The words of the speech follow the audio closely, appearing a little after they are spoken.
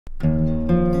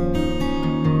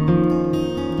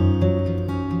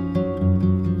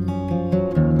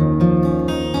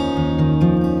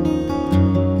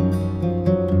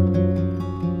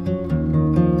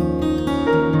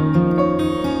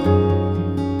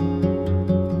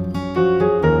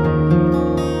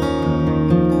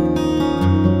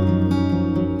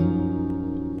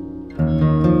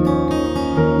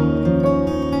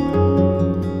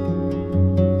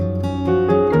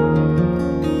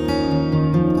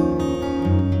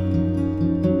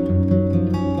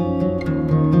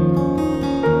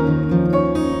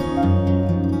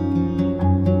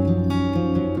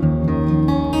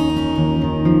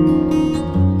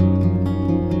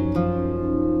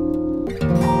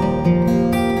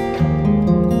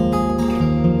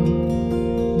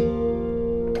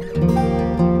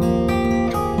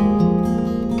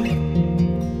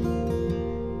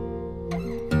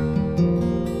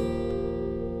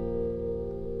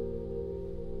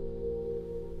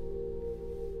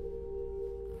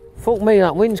Fuck me,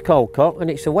 that wind's cold cock,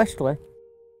 and it's a westerly.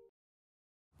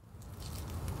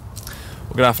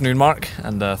 Well, good afternoon, Mark,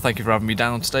 and thank you for having me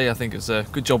down today. I think it's a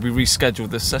good job we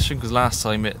rescheduled this session, because last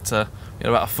time we had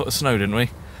about a foot of snow, didn't we?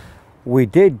 We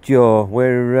did, Joe.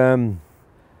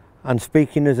 And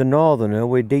speaking as a northerner,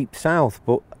 we're deep south,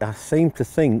 but I seem to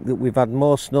think that we've had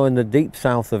more snow in the deep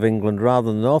south of England rather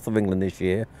than the north of England this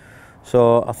year.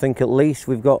 So I think at least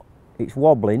it's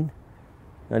wobbling,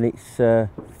 and it's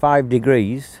 5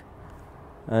 degrees,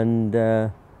 and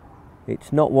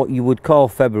it's not what you would call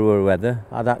February weather.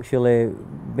 I'd actually,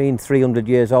 being 300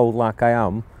 years old like I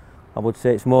am, I would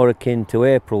say it's more akin to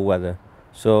April weather.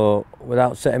 So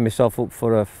without setting myself up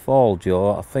for a fall,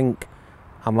 Joe, I think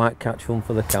I might catch one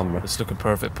for the camera. It's looking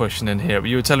perfect pushing in here. But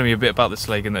you were telling me a bit about this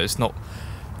lake and that it's not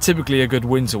typically a good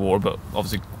winter water, but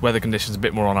obviously weather conditions a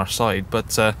bit more on our side. But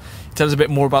tell us a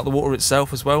bit more about the water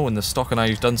itself as well, and the stock and how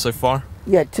you've done so far.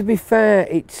 Yeah, to be fair,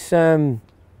 it's a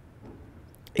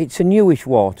newish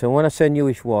water. And when I say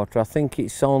newish water, I think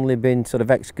it's only been sort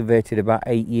of excavated about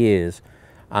 8 years,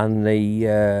 and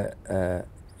the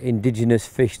indigenous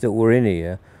fish that were in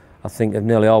here, I think, have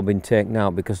nearly all been taken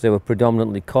out because they were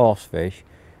predominantly coarse fish.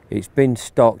 It's been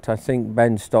stocked, I think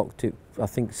Ben stocked it, I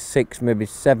think 6, maybe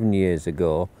 7 years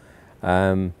ago,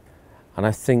 and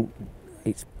I think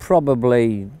it's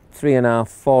probably 3.5,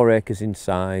 4 acres in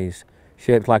size,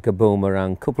 shaped like a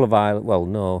boomerang, couple of islands, well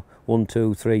no, 1,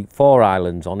 2, 3, 4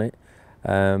 islands on it,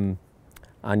 and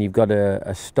you've got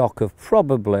a stock of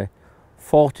probably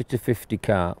 40 to 50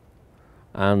 carp,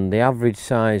 and the average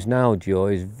size now, Joe,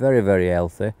 is very, very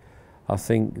healthy. I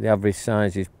think the average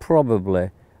size is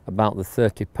probably about the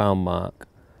 30-pound mark,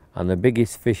 and the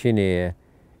biggest fish in here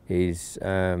is,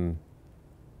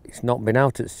 it's not been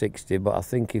out at 60, but I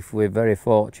think if we're very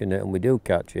fortunate and we do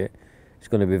catch it, it's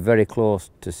going to be very close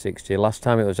to 60. Last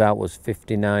time it was out was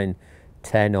 59.10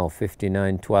 or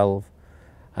 59.12,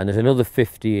 and there's another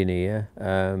 50 in here,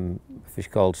 a fish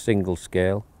called single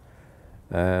scale,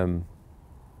 and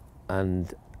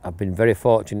I've been very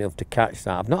fortunate enough to catch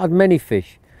that. I've not had many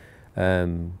fish,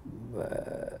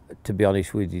 to be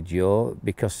honest with you, Joe,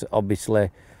 because obviously,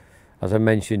 as I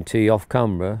mentioned to you off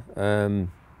camera,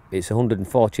 it's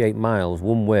 148 miles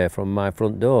one way from my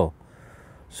front door,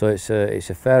 so it's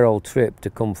a fair old trip to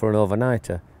come for an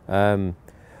overnighter.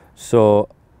 So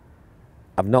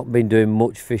I've not been doing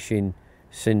much fishing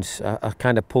since I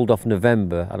kind of pulled off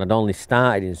November, and I'd only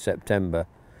started in September.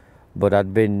 But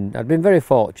I'd been very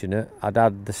fortunate. I'd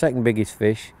had the second biggest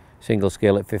fish, single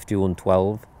scale, at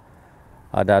 51.12.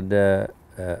 I'd had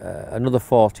another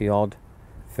 40 odd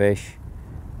fish,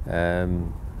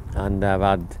 and I've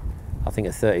had, I think,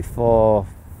 a 34,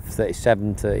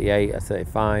 37, 38, a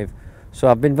 35. So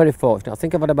I've been very fortunate. I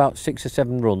think I've had about 6 or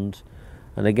 7 runs,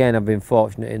 and again I've been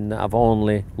fortunate in that I've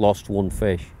only lost one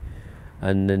fish.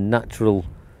 And the natural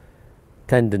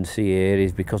tendency here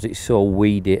is, because it's so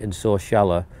weedy and so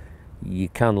shallow, you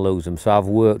can lose them. So I've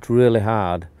worked really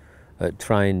hard at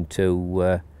trying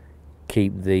to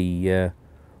keep the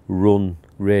run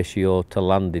ratio to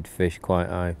landed fish quite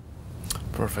high.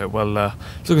 Perfect. Well,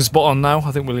 it's looking spot on now.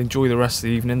 I think we'll enjoy the rest of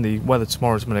the evening. The weather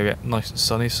tomorrow is going to get nice and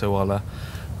sunny, so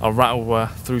I'll rattle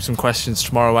through some questions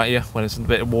tomorrow at you when it's a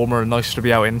bit warmer and nicer to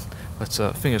be out in. But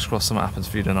fingers crossed something happens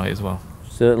for you tonight as well.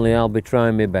 Certainly, I'll be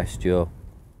trying my best, Joe.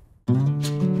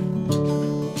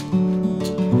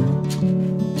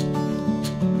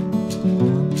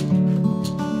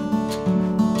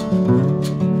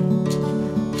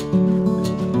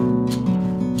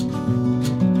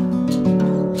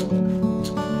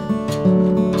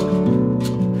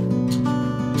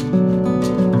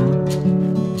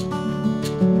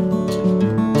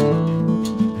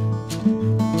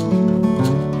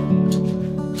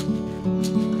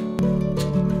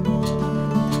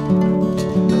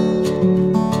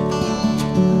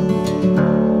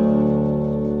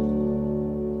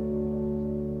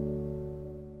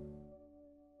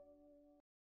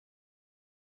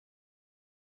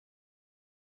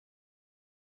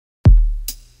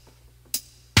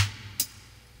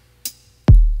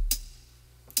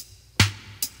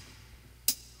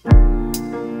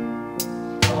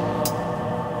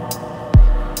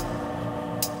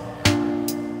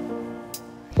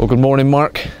 Well, good morning,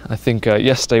 Mark. I think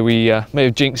yesterday we may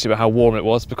have jinxed you about how warm it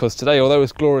was, because today, although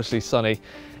it's gloriously sunny,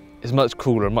 it's much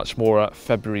cooler, much more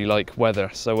February-like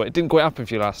weather. So it didn't quite happen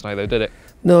for you last night though, did it?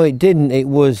 No, it didn't. It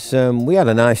was, we had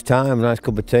a nice time, a nice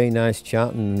cup of tea, nice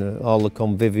chat, and all the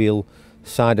convivial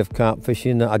side of carp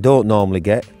fishing that I don't normally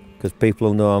get, because people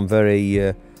who know I'm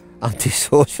very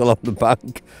antisocial on the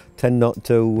bank tend not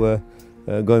to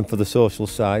go in for the social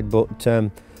side. But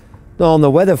no, on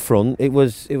the weather front, it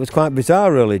was quite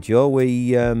bizarre, really, Joe.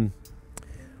 We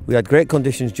We had great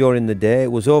conditions during the day.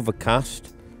 It was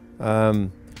overcast,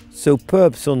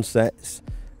 superb sunsets.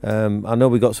 I know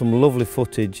we got some lovely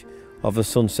footage of the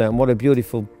sunset, and what a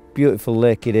beautiful, beautiful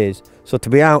lake it is. So to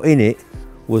be out in it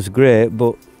was great,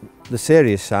 but the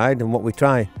serious side, and what we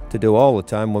try to do all the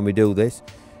time when we do this,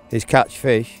 is catch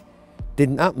fish.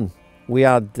 Didn't happen. We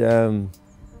had a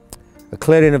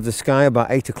clearing of the sky about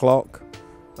 8 o'clock.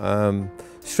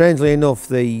 Strangely enough,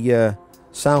 the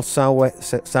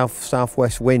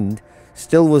south-southwest wind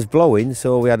still was blowing,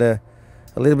 so we had a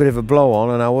little bit of a blow on,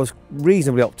 and I was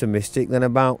reasonably optimistic. Then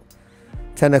about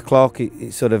 10 o'clock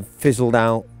it sort of fizzled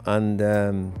out,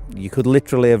 and you could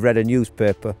literally have read a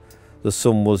newspaper. The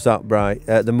sun was that bright,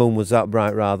 the moon was that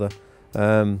bright rather.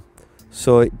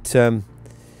 So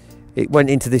it went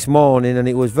into this morning, and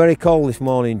it was very cold this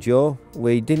morning, Joe.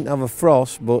 We didn't have a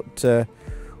frost, but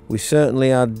we certainly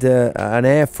had an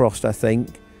air frost, I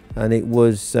think, and it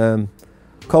was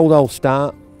cold old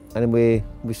start. And we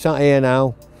sat here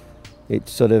now.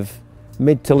 It's sort of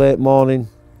mid to late morning,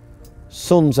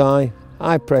 sun's high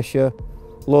pressure,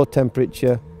 low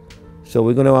temperature. So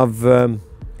we're going to have a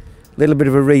little bit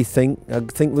of a rethink. I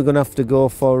think we're going to have to go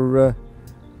for,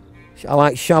 I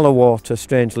like shallow water,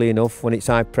 strangely enough, when it's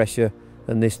high pressure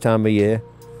and this time of year.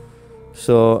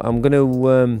 So I'm going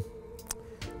to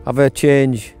have a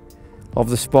change of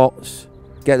the spots,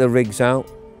 get the rigs out,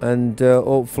 and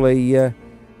hopefully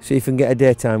see if we can get a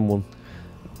daytime one.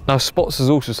 Now, spots is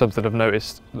also something I've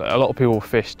noticed. A lot of people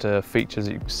fish to features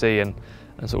that you can see and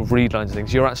sort of reed lines and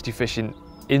things. You're actually fishing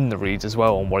in the reeds as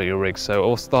well on one of your rigs. So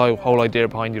what's the whole idea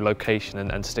behind your location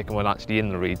and sticking one actually in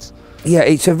the reeds? Yeah,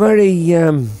 it's a very,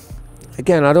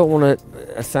 again, I don't want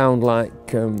to sound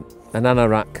like an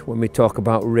anorak when we talk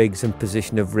about rigs and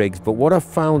position of rigs, but what I've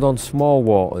found on small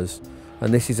waters,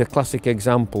 and this is a classic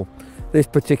example, this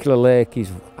particular lake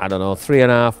is, I don't know,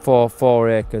 3.5, 4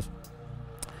 acres.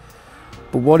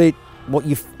 But what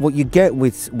you get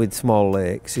with small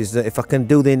lakes is that, if I can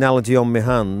do the analogy on my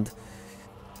hand,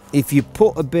 if you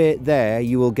put a bait there,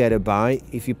 you will get a bite.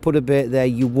 If you put a bait there,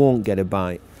 you won't get a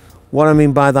bite. What I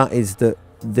mean by that is that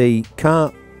the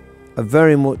carp are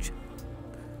very much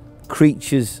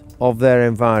creatures of their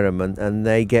environment, and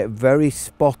they get very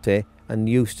spotty and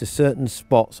used to certain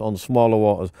spots on smaller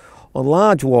waters. On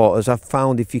large waters, I've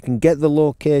found if you can get the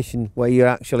location where you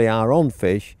actually are on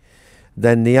fish,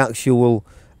 then the actual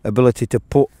ability to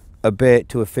put a bait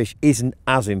to a fish isn't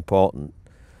as important.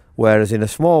 Whereas in a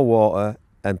small water,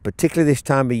 and particularly this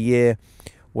time of year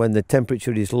when the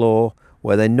temperature is low,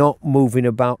 where they're not moving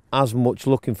about as much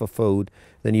looking for food,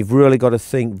 then you've really got to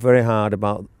think very hard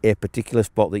about a particular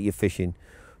spot that you're fishing.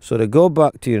 So to go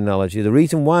back to your analogy, the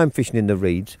reason why I'm fishing in the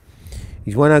reeds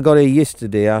is when I got here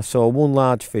yesterday, I saw one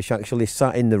large fish actually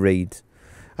sat in the reeds.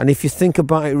 And if you think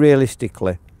about it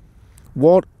realistically,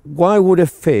 why would a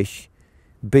fish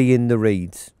be in the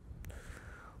reeds?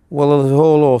 Well, there's a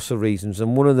whole host of reasons,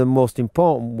 and one of the most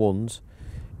important ones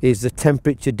is the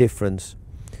temperature difference.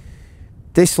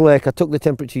 This lake, I took the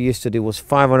temperature yesterday, was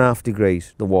 5.5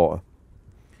 degrees, the water.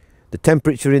 The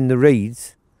temperature in the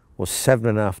reeds was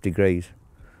 7.5 degrees.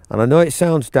 And I know it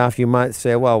sounds daft, you might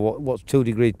say, well, what's 2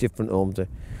 degrees different, Holmes?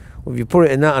 Well, if you put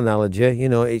it in that analogy, you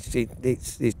know, it's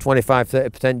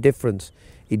 25–30% difference.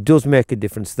 It does make a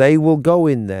difference. They will go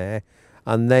in there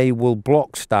and they will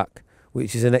block stack,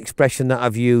 which is an expression that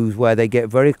I've used where they get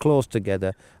very close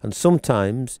together, and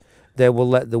sometimes they will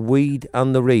let the weed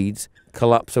and the reeds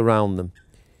collapse around them.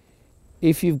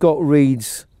 If you've got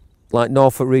reeds like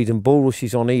Norfolk reeds and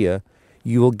bulrushes on here,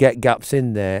 you will get gaps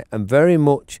in there, and very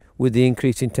much with the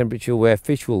increase in temperature where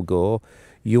fish will go,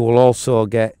 you will also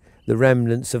get the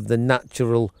remnants of the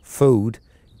natural food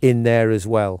in there as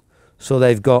well. So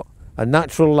they've got a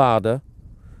natural larder,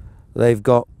 they've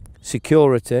got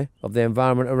security of the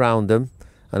environment around them,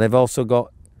 and they've also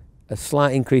got a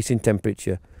slight increase in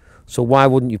temperature. So why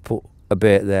wouldn't you put a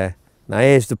bait there? Now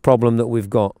here's the problem that we've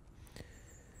got.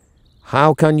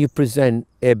 How can you present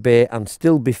a bait and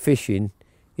still be fishing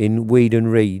in weed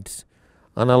and reeds?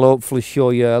 And I'll hopefully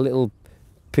show you a little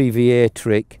PVA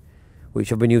trick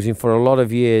which I've been using for a lot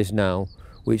of years now,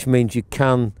 which means you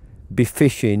can be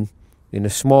fishing in a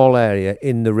small area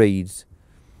in the reeds.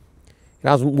 It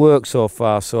hasn't worked so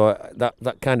far, so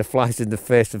that kind of flies in the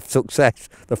face of success,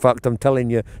 the fact I'm telling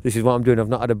you this is what I'm doing. I've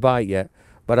not had a bite yet,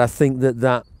 but I think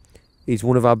that is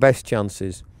one of our best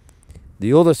chances.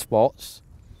 The other spots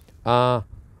are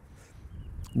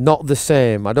not the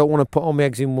same. I don't want to put all my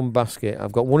eggs in one basket.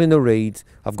 I've got one in the reeds,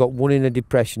 I've got one in a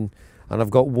depression, and I've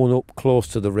got one up close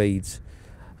to the reeds.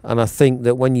 And I think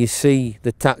that when you see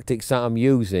the tactics that I'm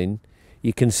using,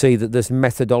 you can see that there's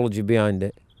methodology behind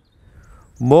it.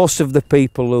 Most of the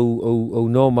people who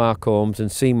know Mark Holmes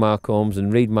and see Mark Holmes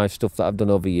and read my stuff that I've done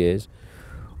over years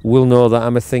will know that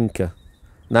I'm a thinker.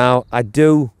 Now, I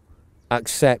do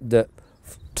accept that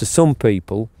to some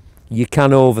people you can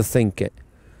overthink it,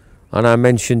 and I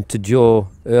mentioned to Joe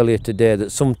earlier today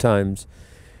that sometimes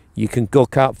you can go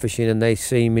carp fishing and they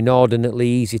seem inordinately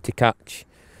easy to catch,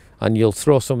 and you'll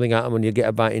throw something at them and you'll get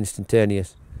a bite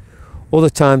instantaneous.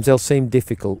 Other times they'll seem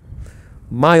difficult.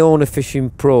 My own fishing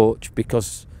approach,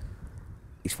 because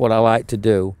it's what I like to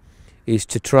do, is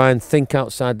to try and think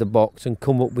outside the box and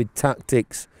come up with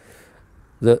tactics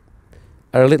that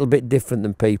are a little bit different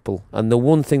than people. And the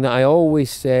one thing that I always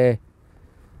say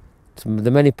to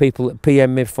the many people that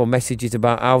PM me for messages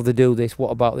about how they do this, what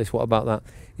about that,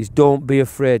 is don't be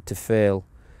afraid to fail.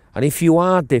 And if you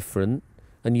are different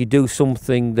and you do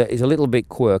something that is a little bit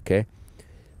quirky,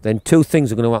 then two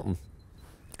things are going to happen.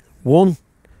 One,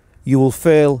 you will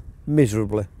fail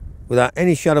miserably, without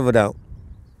any shadow of a doubt.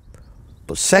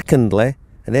 But secondly,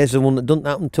 and here's the one that doesn't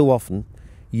happen too often,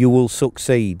 you will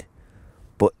succeed.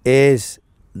 But here's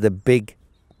the big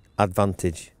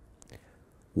advantage.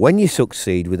 When you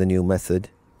succeed with a new method,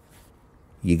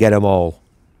 you get them all.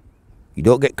 You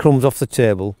don't get crumbs off the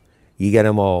table, you get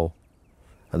them all.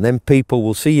 And then people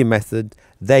will see your method,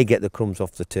 they get the crumbs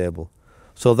off the table.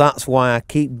 So that's why I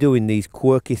keep doing these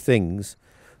quirky things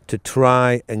to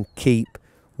try and keep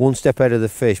one step ahead of the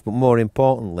fish. But more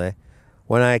importantly,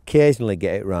 when I occasionally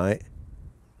get it right,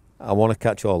 I want to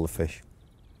catch all the fish.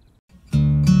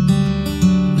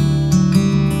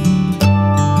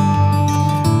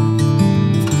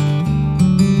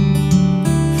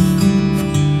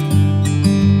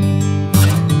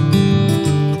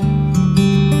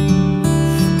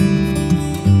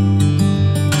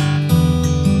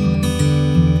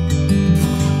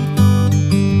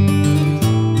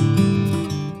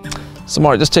 So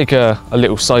Mark, just take a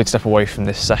little sidestep away from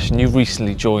this session. You've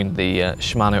recently joined the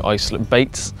𝗵𝗲𝗿𝗄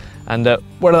baits, and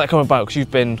where did that come about? Because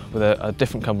you've been with a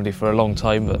different company for a long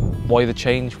time, but why the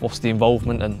change? What's the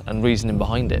involvement and reasoning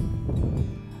behind it?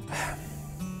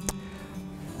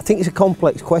 I think it's a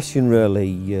complex question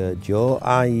really, Joe.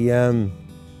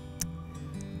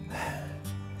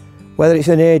 Whether it's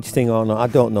an age thing or not, I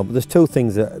don't know, but there's two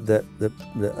things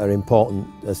that are important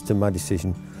as to my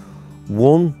decision.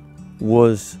 One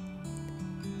was,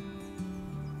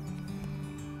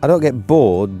 I don't get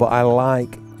bored, but I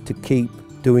like to keep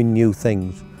doing new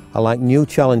things. I like new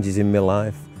challenges in my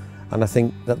life, and I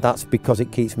think that that's because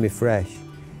it keeps me fresh.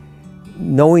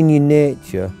 Knowing your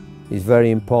nature is very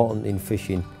important in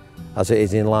fishing, as it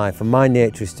is in life, and my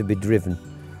nature is to be driven.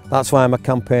 That's why I'm a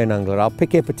campaign angler. I'll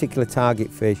pick a particular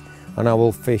target fish and I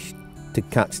will fish to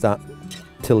catch that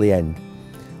till the end.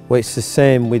 Well, it's the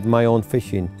same with my own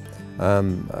fishing.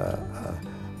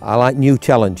 I like new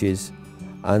challenges,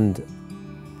 and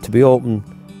to be open,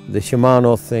 the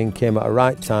Shimano thing came at a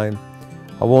right time.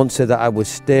 I won't say that I was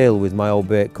stale with my old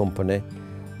bait company,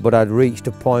 but I'd reached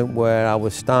a point where I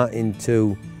was starting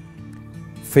to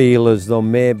feel as though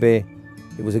maybe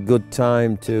it was a good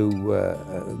time to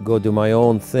go do my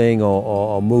own thing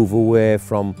or move away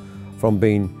from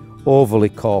being overly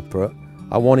corporate.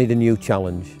 I wanted a new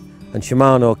challenge, and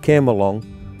Shimano came along,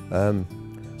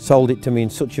 sold it to me in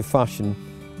such a fashion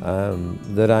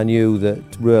that I knew that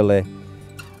really,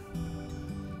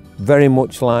 very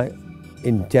much like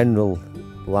in general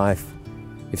life,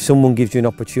 if someone gives you an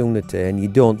opportunity and you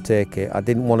don't take it, I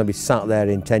didn't want to be sat there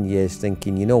in 10 years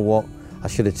thinking, you know what, I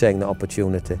should have taken that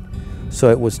opportunity.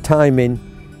 So it was timing,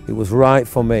 it was right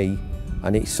for me,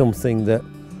 and it's something that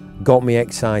got me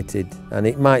excited. And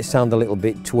it might sound a little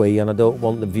bit twee, and I don't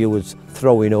want the viewers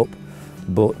throwing up,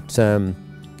 but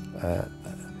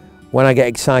when I get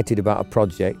excited about a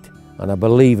project and I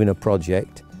believe in a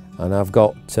project and I've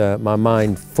got my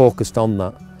mind focused on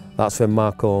that, that's when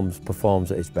Mark Holmes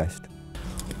performs at his best.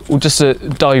 Well, just to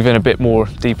dive in a bit more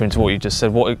deeper into what you just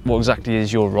said, what exactly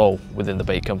is your role within the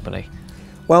bait company?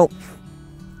 Well,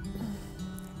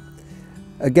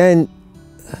 again,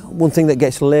 one thing that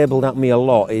gets labelled at me a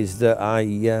lot is that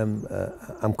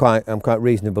I'm quite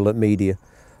reasonable at media.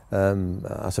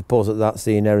 I suppose that's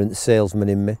the inherent salesman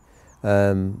in me.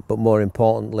 But more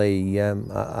importantly,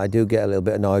 I do get a little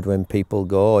bit annoyed when people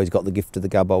go, oh, he's got the gift of the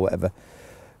gab or whatever.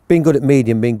 Being good at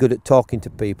media and being good at talking to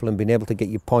people and being able to get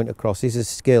your point across is a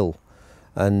skill.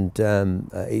 And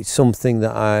it's something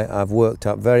that I've worked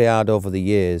at very hard over the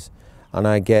years, and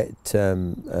I get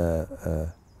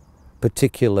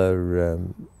particular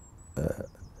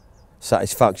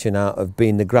satisfaction out of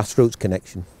being the grassroots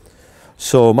connection.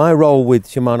 So my role with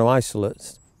Shimano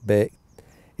Isolates bait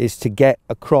is to get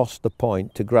across the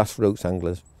point to grassroots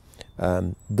anglers.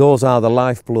 Those are the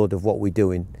lifeblood of what we're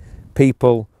doing.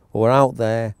 people who are out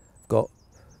there, got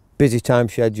busy time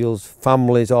schedules,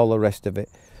 families, all the rest of it.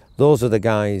 Those are the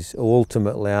guys who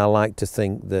ultimately I like to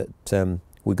think that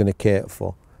we're going to cater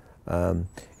for.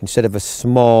 Instead of a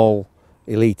small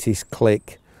elitist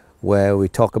clique where we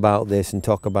talk about this and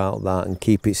talk about that and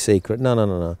keep it secret.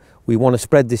 No. We want to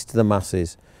spread this to the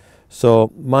masses.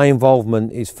 So my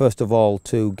involvement is first of all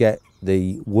to get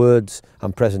the words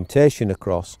and presentation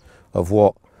across of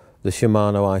what the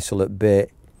Shimano 𝗙𝗷𝗥𝗣𝗆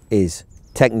is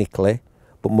technically,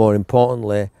 but more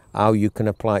importantly, how you can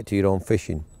apply it to your own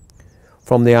fishing.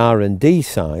 From the R&D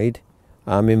side,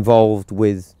 I'm involved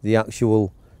with the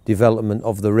actual development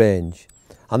of the range.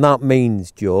 And that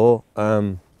means, Joe,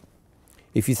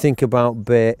 if you think about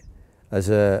bait as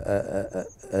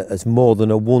more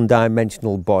than a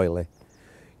one-dimensional boilie,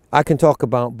 I can talk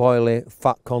about boilie,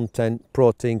 fat content,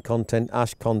 protein content,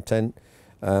 ash content,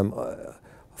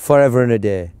 forever and a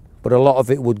day. But a lot of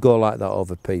it would go like that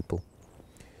over people.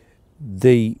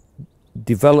 The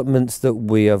developments that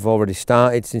we have already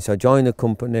started since I joined the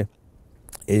company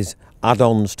is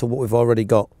add-ons to what we've already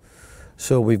got.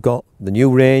 So we've got the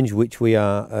new range, which we're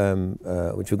going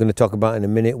to talk about in a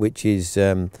minute, which is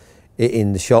in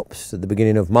the shops at the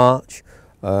beginning of March,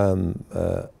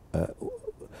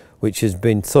 which has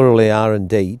been thoroughly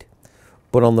R&D'd.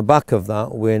 But on the back of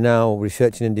that, we're now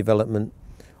researching and development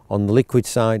on the liquid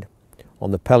side,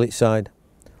 on the pellet side,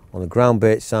 on the ground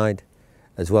bait side,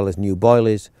 as well as new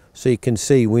boilies. So you can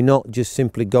see we're not just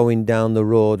simply going down the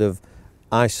road of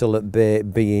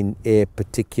𝗙𝗷𝗥𝗣𝗆 being a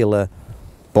particular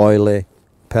boilie,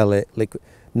 pellet, liquid.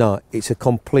 No, it's a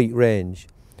complete range.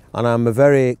 And I'm a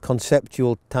very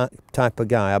conceptual type of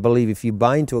guy. I believe if you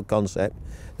buy into a concept,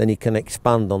 then you can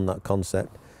expand on that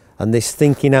concept. And this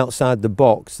thinking outside the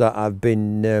box that I've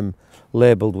been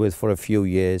labelled with for a few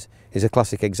years is a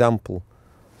classic example.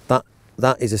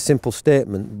 That is a simple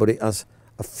statement, but it has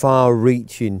a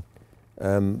far-reaching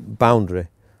boundary.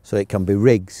 So it can be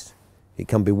rigs, it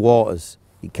can be waters,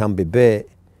 it can be bait,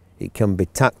 it can be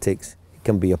tactics, it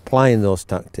can be applying those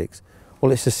tactics.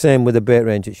 Well, it's the same with the bait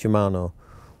range at Shimano.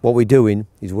 What we're doing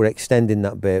is we're extending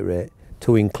that bait rate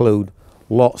to include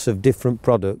lots of different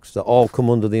products that all come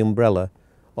under the umbrella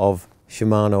of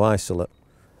Shimano 𝗙𝗷𝗥𝗣𝗆.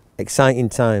 Exciting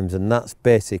times, and that's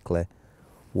basically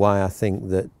why I think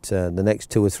that the next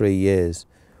 2 or 3 years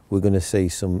we're going to see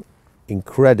some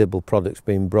incredible products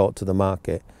being brought to the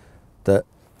market that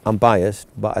I'm biased,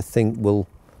 but I think will,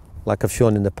 like I've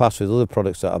shown in the past with other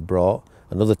products that I've brought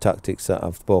and other tactics that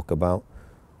I've spoke about,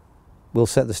 will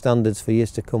set the standards for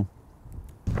years to come.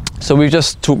 So we've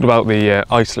just talked about the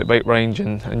𝗙𝗷𝗥𝗣𝗆 bait range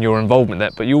and your involvement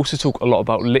there, but you also talk a lot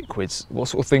about liquids. What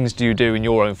sort of things do you do in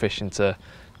your own fishing to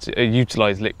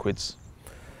utilise liquids?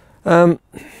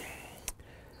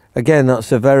 Again,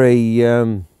 that's a very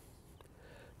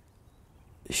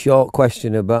short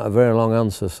question about a very long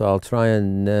answer, so I'll try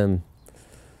and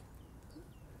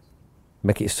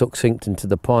make it succinct and to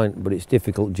the point, but it's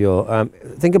difficult, Joe.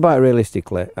 Think about it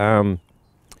realistically.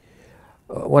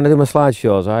 When I do my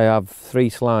slideshows, I have 3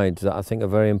 slides that I think are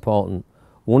very important.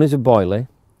 One is a boilie,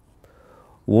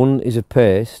 one is a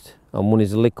paste, and one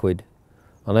is a liquid.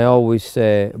 And I always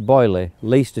say boilie,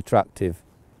 least attractive,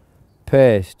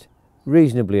 paste,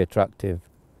 reasonably attractive,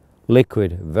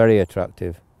 liquid, very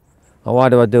attractive. And why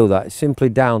do I do that? It's simply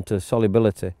down to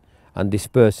solubility and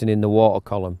dispersing in the water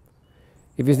column.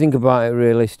 If you think about it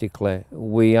realistically,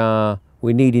 we're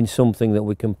needing something that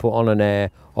we can put on an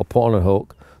air or put on a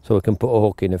hook, so we can put a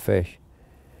hook in a fish.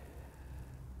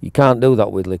 You can't do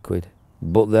that with liquid,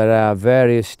 but there are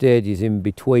various stages in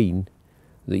between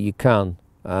that you can.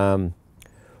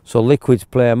 So liquids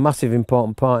play a massive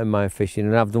important part in my fishing,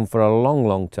 and I've done for a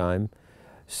long time,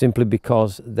 simply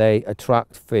because they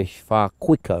attract fish far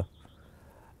quicker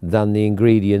than the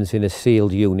ingredients in a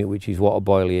sealed unit, which is what a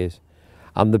boilie is.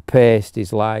 And the paste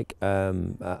is like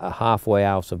a halfway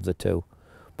house of the two.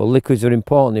 But liquids are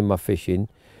important in my fishing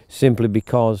simply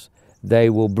because they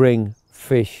will bring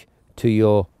fish to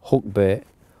your hook bait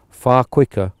far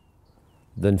quicker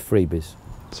than freebies.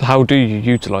 So how do you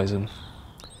utilise them?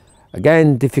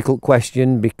 Again, difficult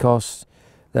question, because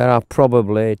there are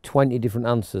probably 20 different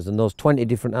answers, and those 20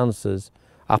 different answers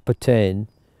appertain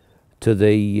to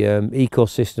the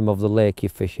ecosystem of the lake you're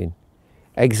fishing.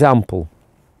 Example,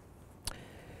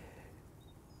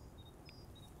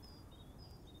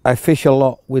 I fish a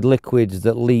lot with liquids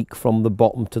that leak from the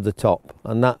bottom to the top,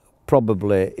 and that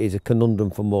probably is a conundrum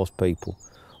for most people.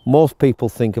 Most people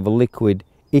think of a liquid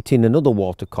hitting another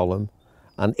water column,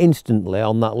 and instantly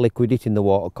on that liquid hitting the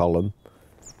water column,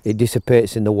 it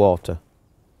dissipates in the water.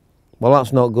 Well,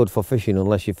 that's not good for fishing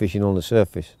unless you're fishing on the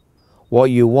surface. What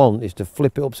you want is to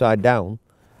flip it upside down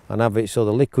and have it so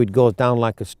the liquid goes down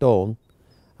like a stone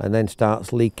and then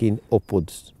starts leaking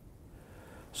upwards.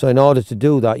 So in order to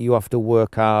do that, you have to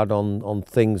work hard on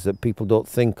things that people don't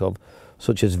think of,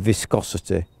 such as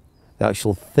viscosity. The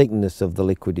actual thickness of the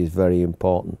liquid is very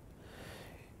important.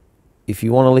 If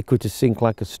you want a liquid to sink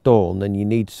like a stone, then you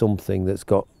need something that's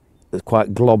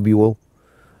quite globule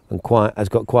and has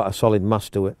got quite a solid mass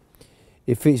to it.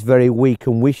 If it's very weak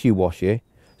and wishy-washy,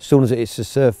 as soon as it hits the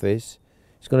surface,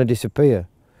 it's going to disappear.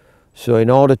 So in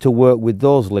order to work with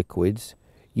those liquids,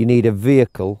 you need a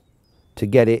vehicle to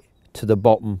get it to the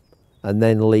bottom and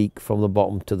then leak from the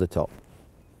bottom to the top.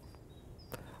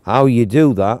 How you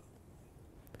do that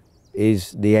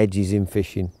is the edges in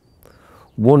fishing.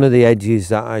 One of the edges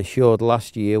that I showed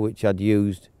last year, which I'd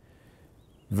used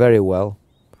very well,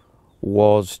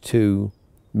 was to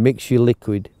mix your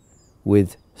liquid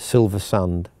with silver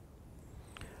sand.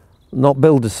 Not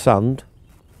builder's sand,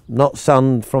 not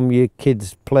sand from your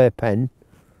kid's playpen,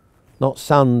 not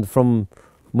sand from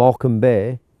Morecambe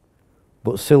Bay,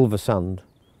 but silver sand.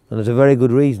 And there's a very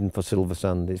good reason for silver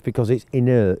sand. It's because it's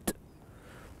inert.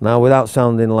 Now, without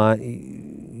sounding like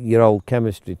your old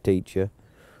chemistry teacher,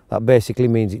 that basically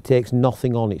means it takes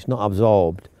nothing on, it's not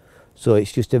absorbed. So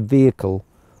it's just a vehicle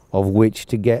of which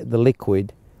to get the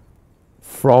liquid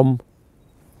from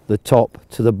the top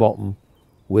to the bottom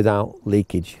without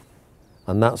leakage.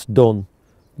 And that's done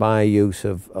by use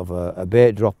of a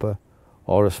bait dropper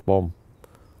or a spawn.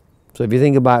 So if you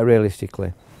think about it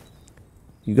realistically,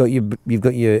 you've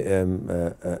got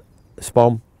your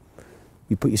spawn,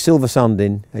 you put your silver sand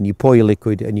in and you pour your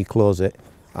liquid and you close it,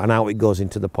 and out it goes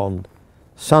into the pond.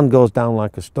 Sand goes down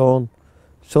like a stone.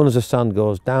 As soon as the sand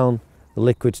goes down, the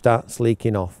liquid starts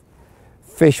leaking off.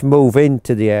 Fish move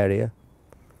into the area.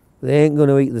 They ain't going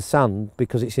to eat the sand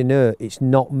because it's inert. It's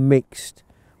not mixed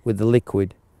with the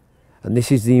liquid. And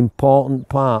this is the important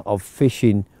part of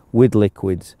fishing with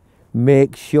liquids.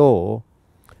 Make sure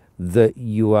that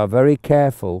you are very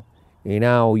careful in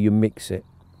how you mix it.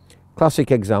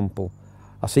 Classic example,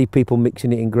 I see people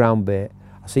mixing it in ground bait.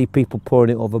 I see people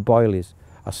pouring it over boilies.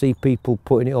 I see people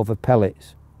putting it over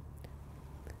pellets.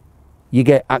 You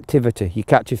get activity, you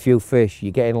catch a few fish,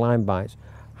 you're getting line bites.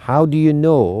 How do you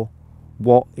know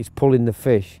what is pulling the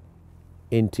fish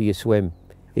into your swim?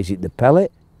 Is it the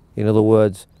pellet? In other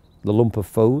words, the lump of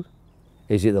food?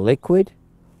 Is it the liquid?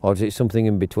 Or is it something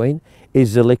in between?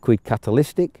 Is the liquid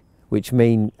catalytic, which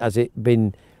means has it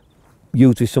been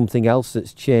used with something else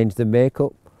that's changed the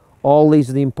makeup? All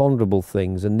these are the imponderable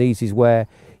things, and these is where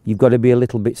you've got to be a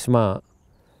little bit smart.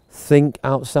 Think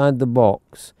outside the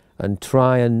box and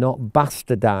try and not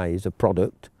bastardize a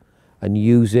product and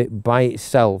use it by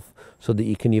itself so that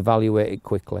you can evaluate it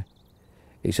quickly.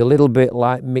 It's a little bit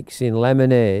like mixing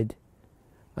lemonade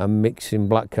and mixing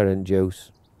blackcurrant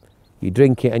juice. You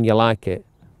drink it and you like it,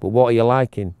 but what are you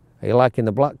liking? Are you liking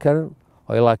the blackcurrant,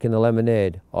 or are you liking the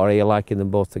lemonade, or are you liking them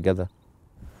both together?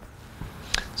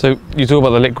 So you talk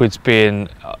about the liquids being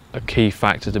a key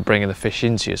factor to bringing the fish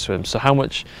into your swim. So how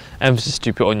much emphasis do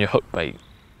you put on your hook bait?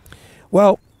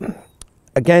 Well,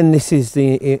 again, this is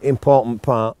the important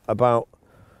part about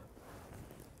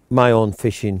my own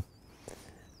fishing.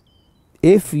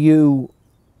 If you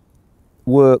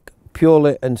work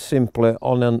purely and simply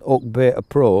on an hook bait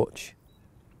approach,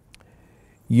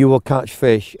 you will catch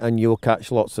fish and you will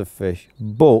catch lots of fish.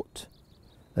 But,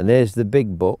 and there's the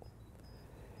big but,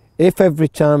 if every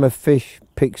time a fish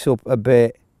picks up a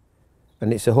bait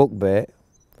and it's a hook bait,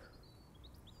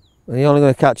 then you're only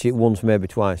going to catch it once, maybe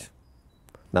twice.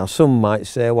 Now some might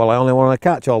say, well, I only want to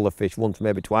catch all the fish once,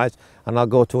 maybe twice, and I'll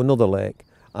go to another lake.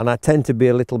 And I tend to be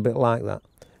a little bit like that.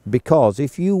 Because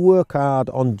if you work hard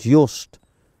on just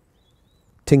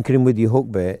tinkering with your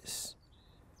hook baits,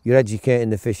 you're educating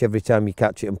the fish every time you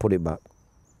catch it and put it back.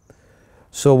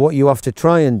 So what you have to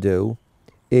try and do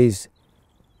is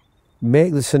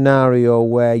make the scenario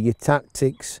where your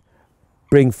tactics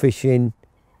bring fish in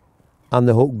and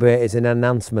the hook bait is an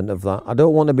enhancement of that. I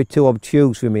don't want to be too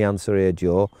obtuse with my answer here,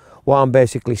 Joe. What I'm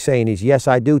basically saying is, yes,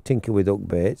 I do tinker with hook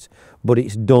baits, but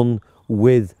it's done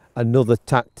with another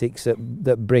tactics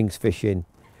that brings fish in.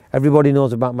 Everybody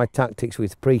knows about my tactics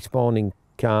with pre-spawning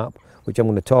carp, which I'm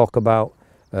going to talk about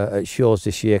at shows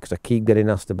this year because I keep getting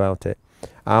asked about it.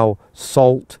 How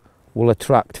salt will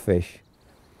attract fish.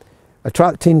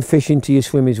 Attracting fish into your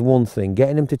swim is one thing.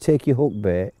 Getting them to take your hook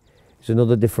bait is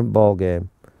another different ball game.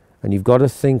 And you've got to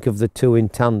think of the two in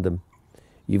tandem.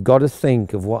 You've got to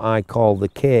think of what I call the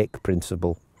cake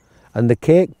principle. And the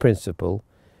cake principle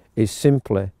is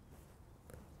simply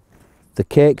the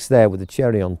cake's there with the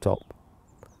cherry on top,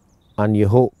 and your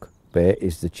hook bait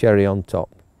is the cherry on top.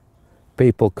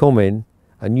 People come in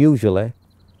and usually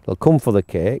They'll come for the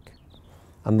cake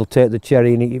and they'll take the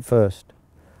cherry and eat it first.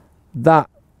 That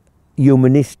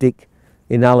humanistic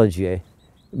analogy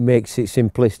makes it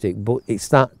simplistic, but it's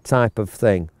that type of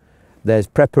thing. There's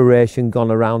preparation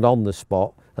gone around on the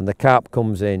spot, and the carp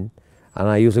comes in, and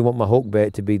I usually want my hook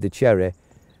bait to be the cherry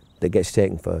that gets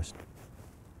taken first.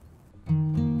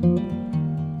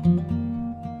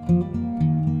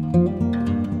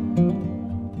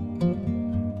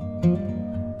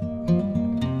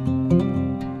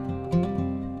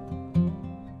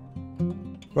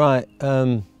 Right,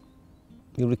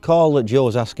 you'll recall that Joe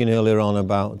was asking earlier on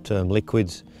about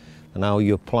liquids and how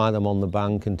you apply them on the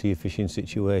bank and to your fishing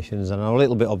situations, and I'm a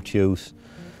little bit obtuse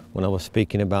when I was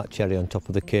speaking about cherry on top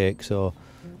of the cake, so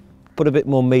put a bit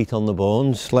more meat on the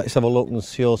bones. Let's have a look and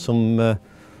show some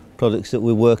products that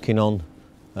we're working on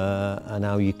and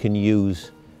how you can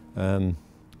use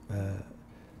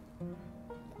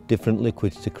different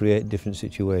liquids to create different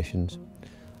situations.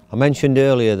 I mentioned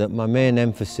earlier that my main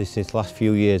emphasis this last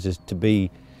few years is to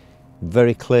be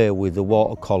very clear with the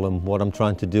water column, what I'm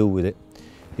trying to do with it.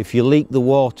 If you leak the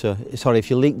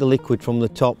liquid from the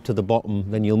top to the bottom,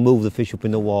 then you'll move the fish up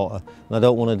in the water, and I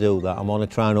don't want to do that. I want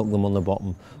to try and hook them on the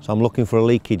bottom. So I'm looking for a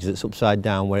leakage that's upside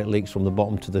down where it leaks from the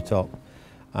bottom to the top.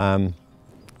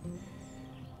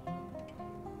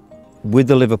 With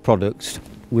the liver products,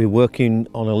 we're working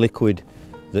on a liquid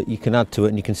that you can add to it,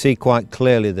 and you can see quite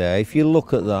clearly there. If you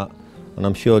look at that, and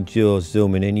I'm sure Joe's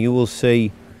zooming in, you will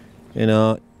see, you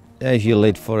know, there's your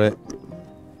lid for it.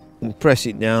 And press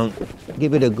it down,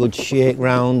 give it a good shake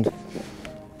round,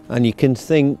 and you can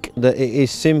think that it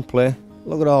is simply,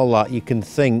 look at all that, you can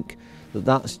think that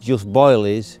that's just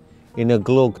boilies in a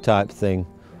glug type thing.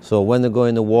 So when they go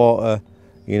in the water,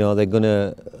 you know, they're going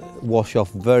to wash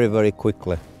off very, very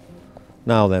quickly.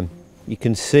 Now then, you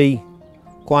can see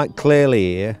quite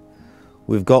clearly here,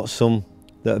 we've got some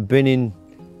that have been in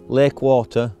lake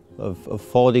water of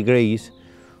 4 degrees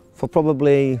for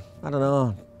probably, I don't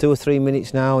know, 2 or 3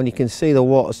 minutes now, and you can see the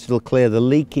water's still clear. The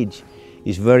leakage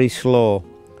is very slow.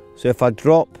 So if I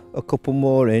drop a couple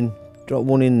more in, drop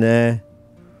one in there,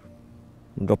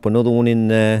 and drop another one in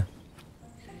there,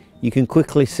 you can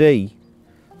quickly see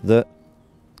that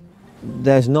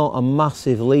there's not a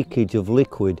massive leakage of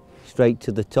liquid straight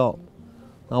to the top.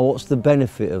 Now what's the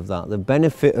benefit of that? The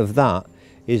benefit of that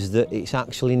is that it's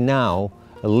actually now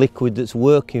a liquid that's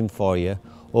working for you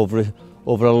over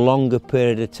a longer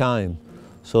period of time.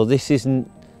 So this isn't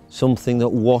something that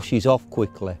washes off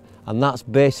quickly, and that's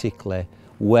basically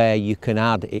where you can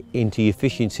add it into your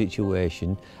fishing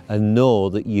situation and know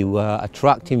that you are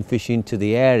attracting fish into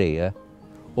the area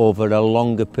over a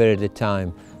longer period of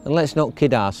time. And let's not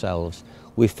kid ourselves,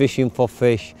 we're fishing for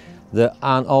fish that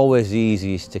aren't always the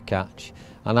easiest to catch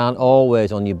and aren't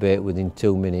always on your bait within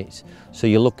 2 minutes. So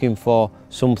you're looking for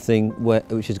something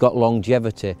which has got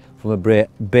longevity from a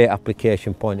bait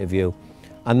application point of view,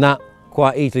 and that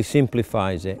quite easily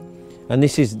simplifies it. And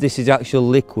this is actual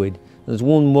liquid. There's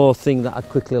one more thing that I'd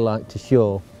quickly like to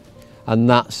show, and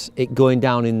that's it going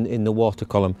down in the water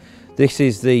column. This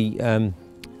is the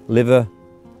liver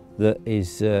that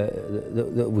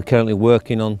we're currently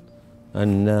working on,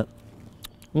 and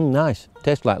nice,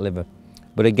 tastes like liver.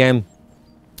 But again,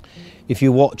 if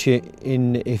you watch it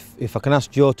if I can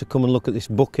ask Joe to come and look at this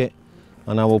bucket,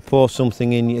 and I will pour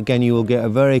something in, again you will get a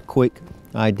very quick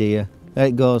idea. There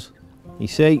it goes, you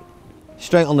see,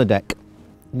 straight on the deck.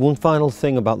 One final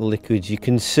thing about the liquids, you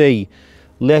can see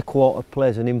lake water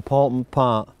plays an important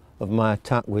part of my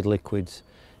attack with liquids.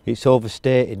 It's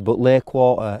overstated, but lake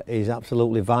water is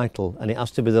absolutely vital, and it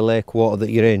has to be the lake water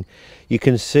that you're in. You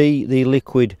can see the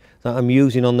liquid that I'm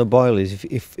using on the boilies.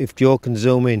 If Joe can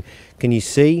zoom in, can you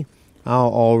see how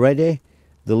already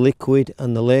the liquid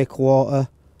and the lake water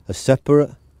are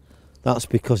separate? That's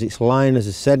because it's lying as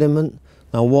a sediment.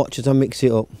 Now watch as I mix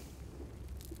it up.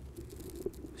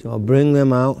 So I'll bring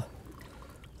them out,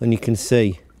 and you can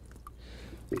see.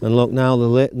 And look, now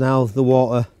the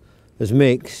water has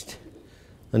mixed,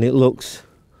 and it looks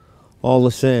all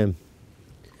the same.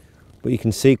 But you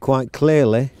can see quite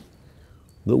clearly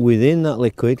that within that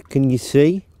liquid, can you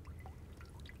see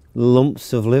the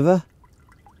lumps of liver?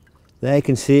 There, you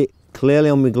can see it clearly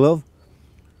on my glove.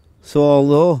 So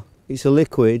although it's a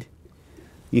liquid,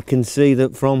 you can see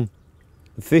that from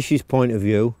the fish's point of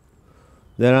view,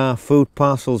 there are food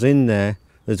parcels in there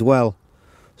as well.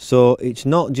 So it's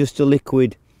not just a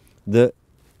liquid that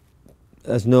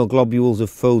has no globules of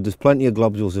food. There's plenty of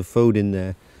globules of food in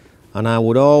there, and I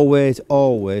would always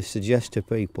suggest to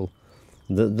people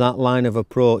that that line of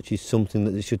approach is something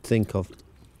that they should think of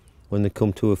when they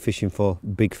come to a fishing for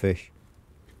big fish.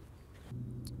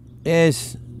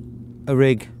 Here's a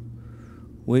rig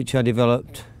which I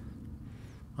developed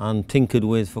and tinkered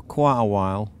with for quite a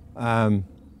while.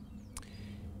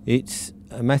 It's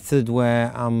a method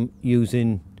where I'm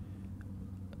using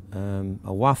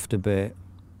a wafter bait,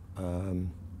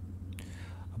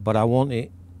 but I want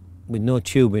it with no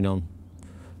tubing on.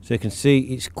 So you can see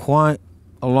it's quite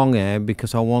a long hair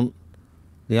because I want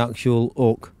the actual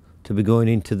hook to be going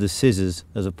into the scissors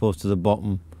as opposed to the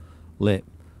bottom lip.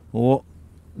 What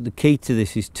the key to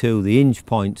this is too, the hinge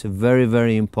points are very,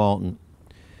 very important.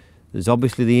 There's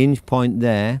obviously the hinge point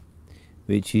there,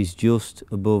 which is just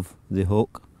above the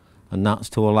hook, and that's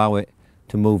to allow it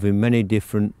to move in many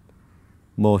different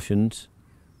motions,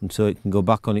 and so it can go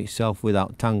back on itself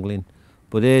without tangling.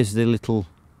 But here's the little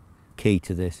key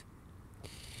to this.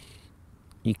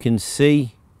 You can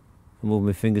see, I'll move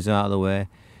my fingers out of the way,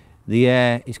 the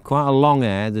hair is quite a long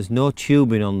hair, there's no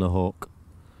tubing on the hook,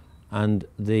 and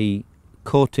the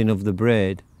coating of the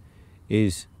braid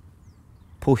is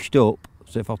pushed up.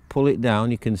 So if I pull it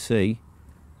down, you can see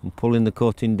I'm pulling the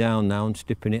coating down now and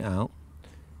stripping it out.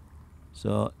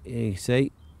 So you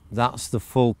see, that's the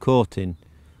full coating.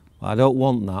 I don't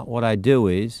want that. What I do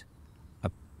is I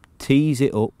tease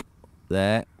it up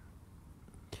there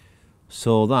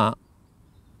so that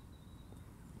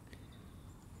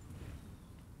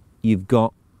you've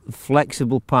got the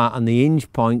flexible part, and the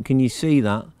hinge point, can you see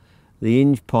that? The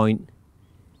hinge point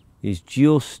is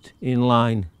just in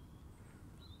line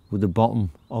with the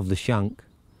bottom of the shank,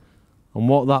 and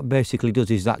what that basically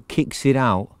does is that kicks it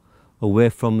out away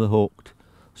from the hook,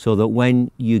 so that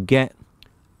when you get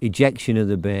ejection of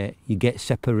the bait you get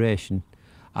separation.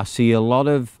 I see a lot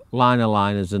of liner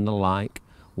liners and the like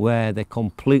where they're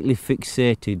completely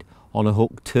fixated on a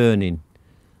hook turning.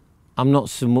 I'm not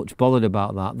so much bothered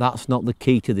about that. That's not the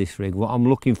key to this rig. What I'm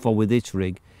looking for with this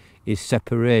rig is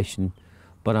separation,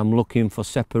 but I'm looking for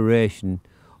separation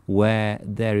where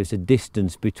there is a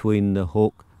distance between the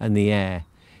hook and the air.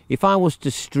 If I was to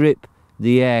strip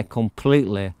the air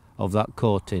completely of that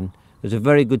coating, there's a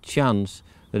very good chance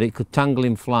that it could tangle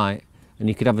in flight, and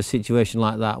you could have a situation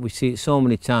like that. We see it so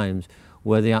many times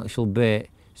where the actual bait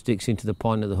sticks into the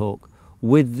point of the hook.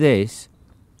 With this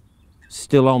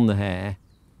still on the hair,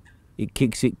 it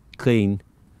kicks it clean,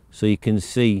 so you can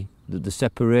see that the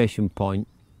separation point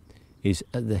is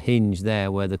at the hinge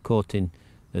there where the coating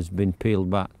has been peeled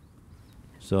back.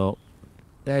 So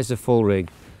there's the full rig,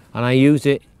 and I use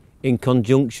it in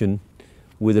conjunction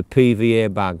with a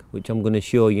PVA bag, which I'm going to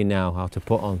show you now how to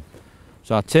put on.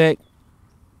 So I take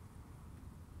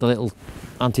the little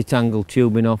anti-tangle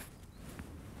tubing off,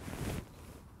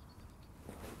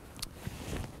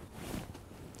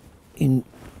 in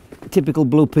typical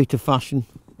Blue Peter fashion.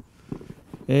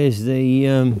 Here's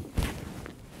the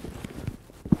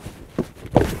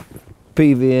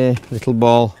PVA little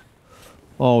ball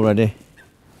already.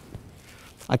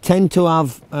 I tend to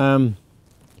have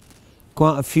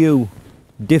quite a few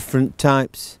different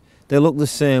types. They look the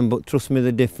same, but trust me,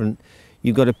 they're different.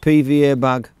 You've got a PVA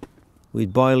bag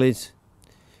with boilies,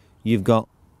 you've got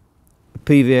a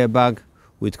PVA bag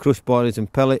with crushed boilies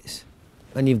and pellets,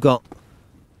 and you've got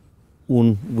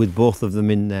one with both of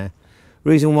them in there.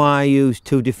 Reason why I use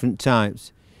two different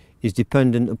types is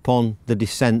dependent upon the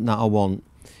descent that I want.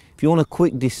 If you want a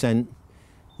quick descent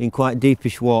in quite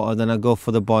deepish water, then I go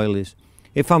for the boilies.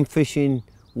 If I'm fishing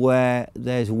where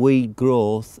there's weed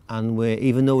growth, and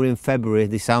even though we're in February,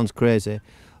 this sounds crazy,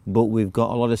 but we've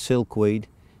got a lot of silkweed.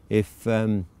 If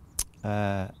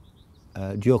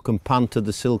Joe can pan to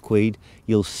the silkweed,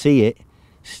 you'll see it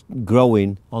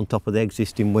growing on top of the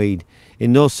existing weed.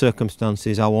 In those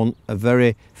circumstances, I want a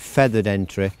very feathered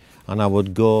entry, and I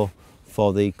would go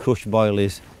for the crushed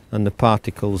boilies and the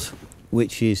particles,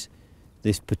 which is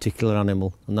this particular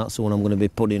animal, and that's the one I'm going to be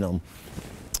putting on.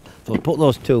 So I'll put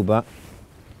those two back.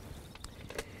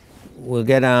 We'll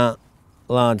get our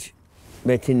large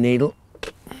baiting needle.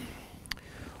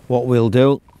 What we'll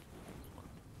do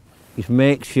is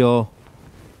make sure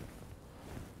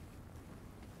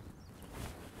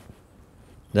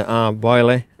that our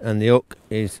boilie and the hook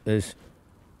is as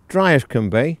dry as can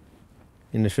be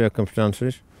in the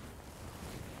circumstances.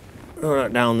 Throw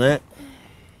that down there.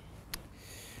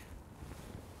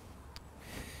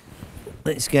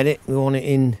 Let's get it. We want it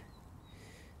in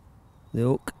the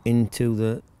hook into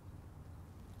the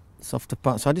softer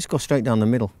part. So I just go straight down the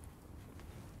middle.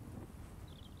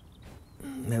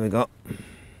 There we go.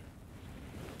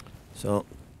 So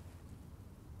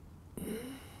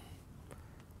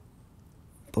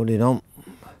put it on,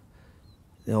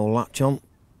 the old latch on,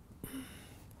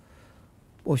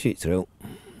 push it through,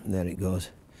 there it goes.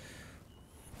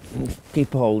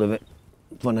 Keep hold of it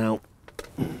for now.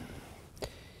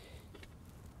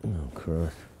 Oh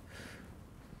Christ.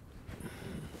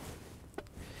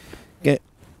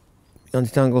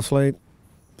 Anti-tangle sleeve,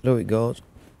 through it goes.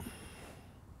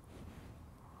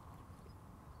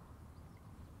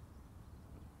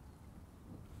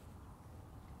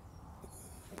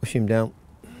 Push him down.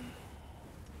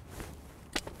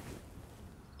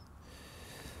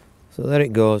 So there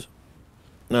it goes.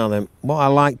 Now then, what I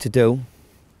like to do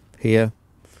here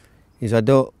is I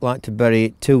don't like to bury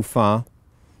it too far.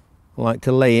 I like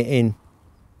to lay it in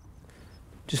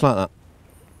just like that,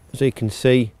 so you can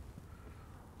see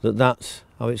that that's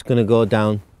how it's going to go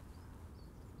down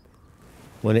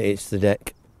when it hits the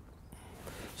deck.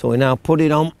 So we now put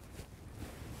it on.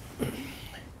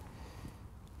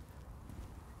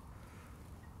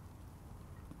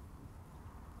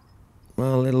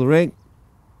 Our little rig.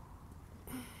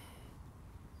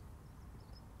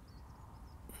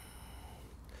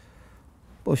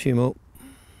 Push him up.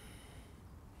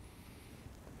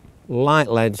 Light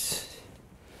leads,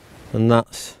 and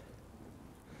that's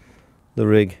the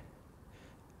rig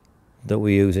that we're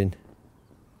using.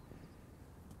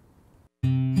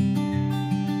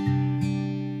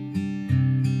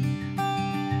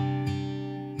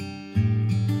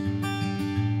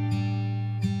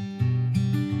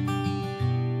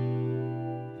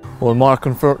 Well, Mark,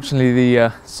 unfortunately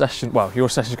the session, well, your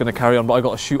session's going to carry on, but I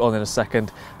got a shoot on in a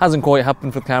second. Hasn't quite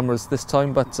happened for the cameras this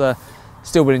time, but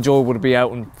still been enjoyable to be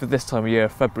out, and for this time of year,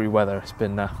 February weather, it's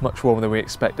been much warmer than we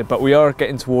expected. But we are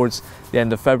getting towards the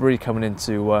end of February, coming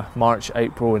into March,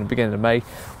 April and the beginning of May.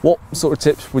 What sort of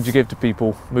tips would you give to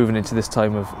people moving into this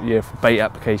time of year for bait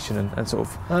application and sort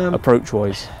of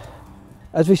approach-wise?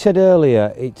 As we said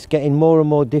earlier, it's getting more and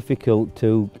more difficult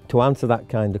to answer that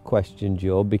kind of question,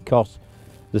 Joe, because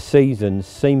the seasons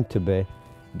seem to be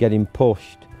getting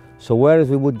pushed. So whereas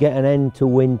we would get an end to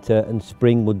winter and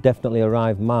spring would definitely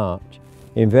arrive March,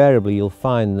 invariably you'll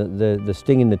find that the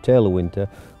sting in the tail of winter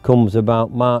comes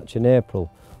about March and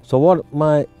April. So what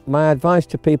my advice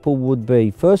to people would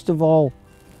be, first of all,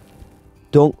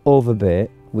 don't overbait,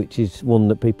 which is one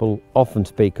that people often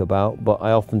speak about, but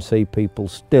I often see people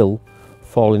still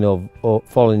falling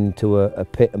into a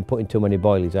pit and putting too many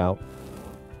boilies out.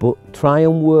 But try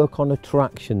and work on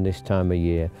attraction this time of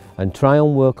year, and try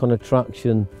and work on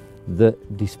attraction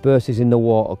that disperses in the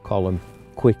water column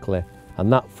quickly,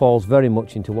 and that falls very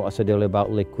much into what I said earlier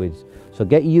about liquids. So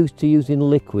get used to using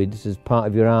liquids as part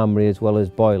of your armoury as well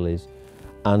as boilies,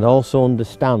 and also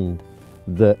understand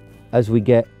that as we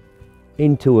get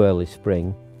into early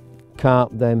spring, carp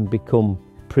then become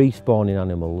pre-spawning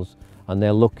animals, and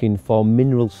they're looking for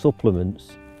mineral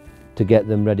supplements to get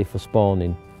them ready for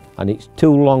spawning. And it's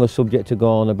too long a subject to go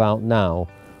on about now,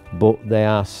 but they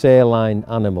are saline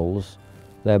animals.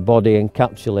 Their body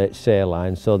encapsulates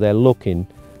saline, so they're looking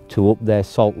to up their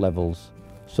salt levels.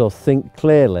 So think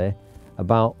clearly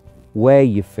about where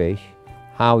you fish,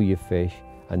 how you fish,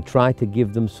 and try to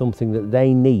give them something that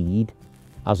they need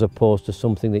as opposed to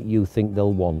something that you think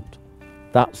they'll want.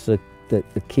 That's the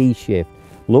key shift.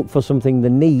 Look for something they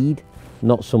need,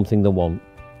 not something they want,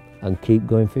 and keep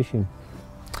going fishing.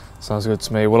 Sounds good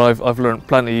to me. Well, I've learned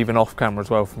plenty even off camera as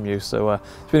well from you, so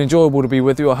it's been enjoyable to be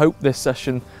with you. I hope this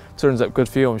session turns out good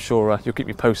for you. I'm sure you'll keep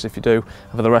me posted if you do,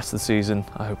 and for the rest of the season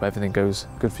I hope everything goes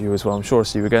good for you as well. I'm sure I'll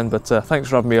see you again, but thanks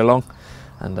for having me along,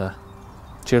 and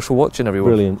cheers for watching,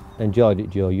 everyone. Brilliant, enjoyed it,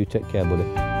 Joe. You take care,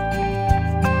 buddy.